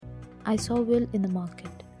I saw Will in the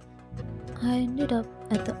market. I ended up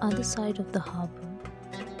at the other side of the harbor.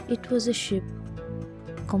 It was a ship,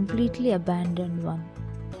 completely abandoned one.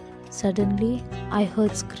 Suddenly, I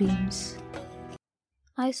heard screams.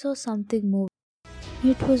 I saw something move.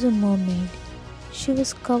 It was a mermaid. She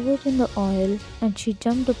was covered in the oil and she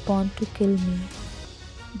jumped upon to kill me.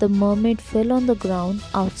 The mermaid fell on the ground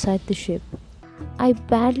outside the ship. I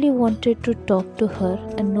badly wanted to talk to her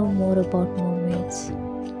and know more about mermaids.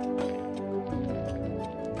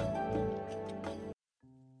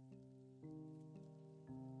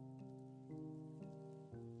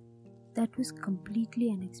 That was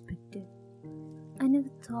completely unexpected. I never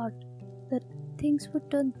thought that things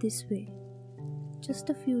would turn this way. Just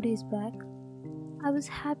a few days back, I was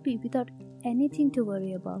happy without anything to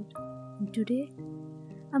worry about. And today,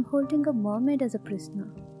 I'm holding a mermaid as a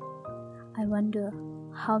prisoner. I wonder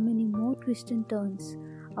how many more twists and turns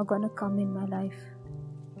are gonna come in my life.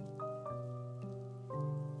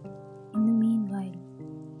 In the meanwhile,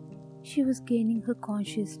 she was gaining her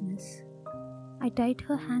consciousness. I tied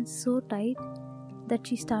her hands so tight that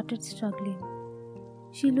she started struggling.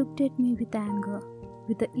 She looked at me with anger,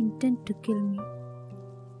 with the intent to kill me.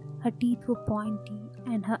 Her teeth were pointy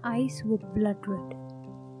and her eyes were blood red.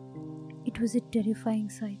 It was a terrifying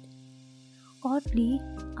sight. Oddly,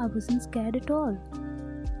 I wasn't scared at all.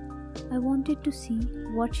 I wanted to see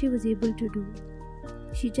what she was able to do.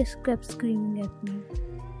 She just kept screaming at me.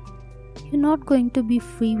 You're not going to be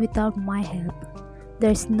free without my help.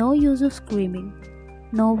 There's no use of screaming.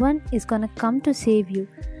 No one is gonna come to save you.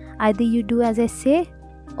 Either you do as I say,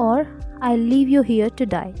 or I'll leave you here to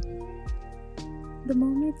die. The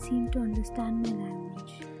mermaid seemed to understand my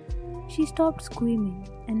language. She stopped screaming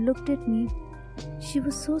and looked at me. She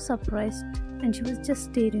was so surprised and she was just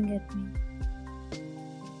staring at me.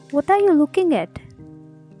 What are you looking at?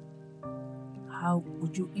 How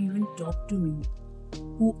would you even talk to me?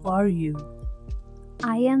 Who are you?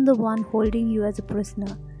 I am the one holding you as a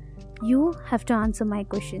prisoner. You have to answer my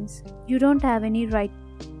questions. You don't have any right.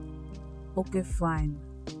 Okay, fine.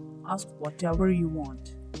 Ask whatever you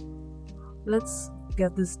want. Let's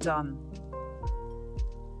get this done.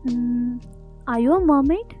 Are you a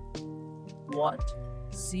mermaid? What?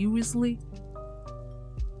 Seriously?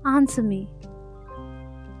 Answer me.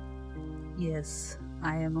 Yes,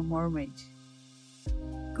 I am a mermaid.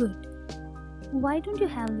 Good. Why don't you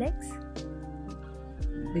have legs?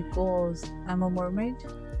 Because I'm a mermaid?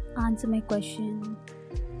 Answer my question.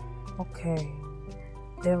 Okay.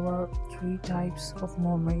 There are three types of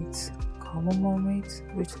mermaids. Common mermaids,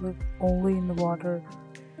 which live only in the water.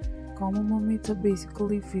 Common mermaids are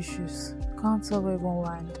basically fishes, can't survive on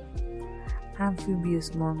land.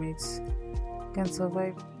 Amphibious mermaids can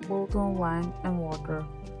survive both on land and water.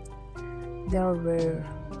 They are rare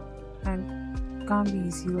and can't be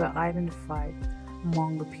easily identified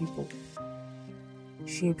among the people.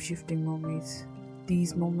 Shape-shifting mermaids.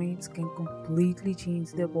 These mermaids can completely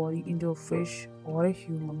change their body into a fish or a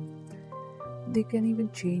human. They can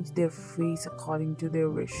even change their face according to their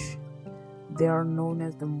wish. They are known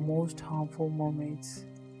as the most harmful mermaids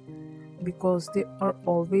because they are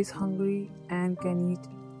always hungry and can eat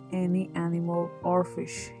any animal or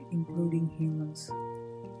fish, including humans.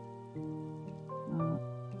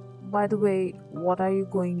 By the way, what are you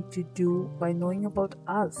going to do by knowing about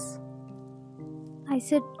us? I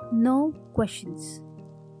said no questions.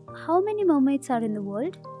 How many mermaids are in the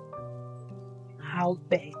world? How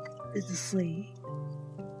big is the sea?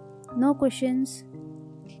 No questions.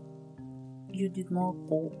 You did not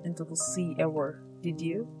go into the sea ever, did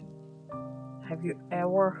you? Have you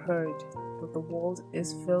ever heard that the world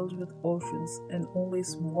is filled with oceans and only a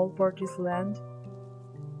small part is land?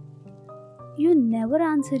 You never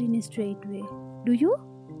answer in a straight way, do you?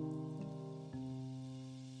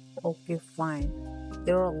 Okay, fine.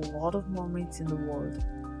 There are a lot of mermaids in the world.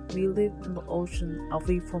 We live in the ocean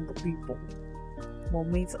away from the people.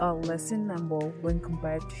 Mermaids are less in number when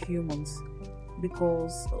compared to humans.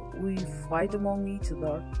 Because we fight among each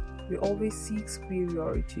other, we always seek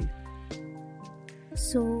superiority.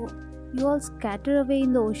 So, you all scatter away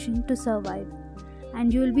in the ocean to survive,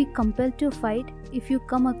 and you will be compelled to fight if you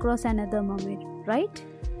come across another mermaid, right?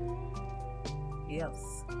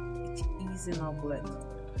 Yes, it is in our blood.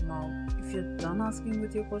 Now, if you're done asking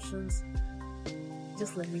with your questions,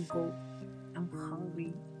 just let me go. I'm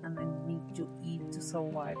hungry and I need to eat to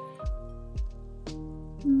survive.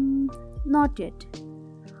 Not yet.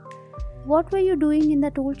 What were you doing in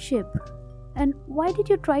that old ship? And why did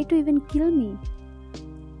you try to even kill me?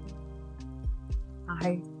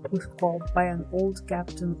 I was called by an old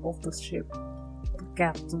captain of the ship. The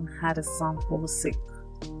captain had a son who was sick.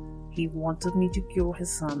 He wanted me to cure his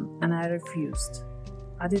son, and I refused.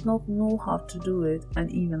 I did not know how to do it,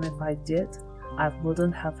 and even if I did, I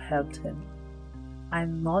wouldn't have helped him.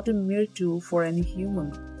 I'm not a mere tool for any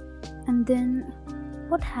human. And then,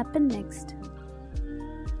 what happened next?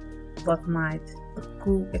 That night, the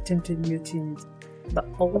crew attempted mutiny. The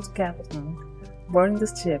old captain burned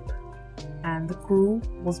the ship, and the crew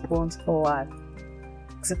was burnt alive,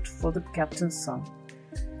 except for the captain's son.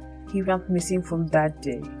 He went missing from that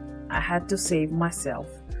day. I had to save myself,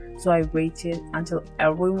 so I waited until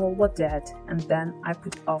everyone was dead and then I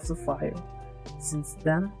put off the fire. Since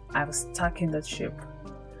then, I was stuck in that ship.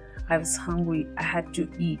 I was hungry, I had to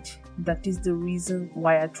eat. That is the reason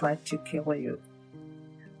why I tried to kill you.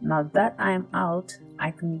 Now that I am out,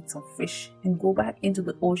 I can eat some fish and go back into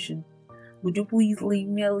the ocean. Would you please leave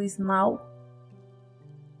me at least now?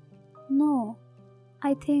 No,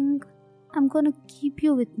 I think I'm gonna keep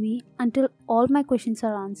you with me until all my questions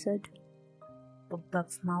are answered. But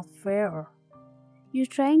that's not fair. You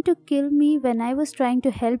trying to kill me when I was trying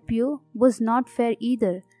to help you was not fair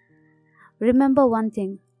either. Remember one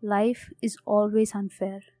thing, life is always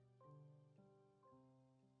unfair.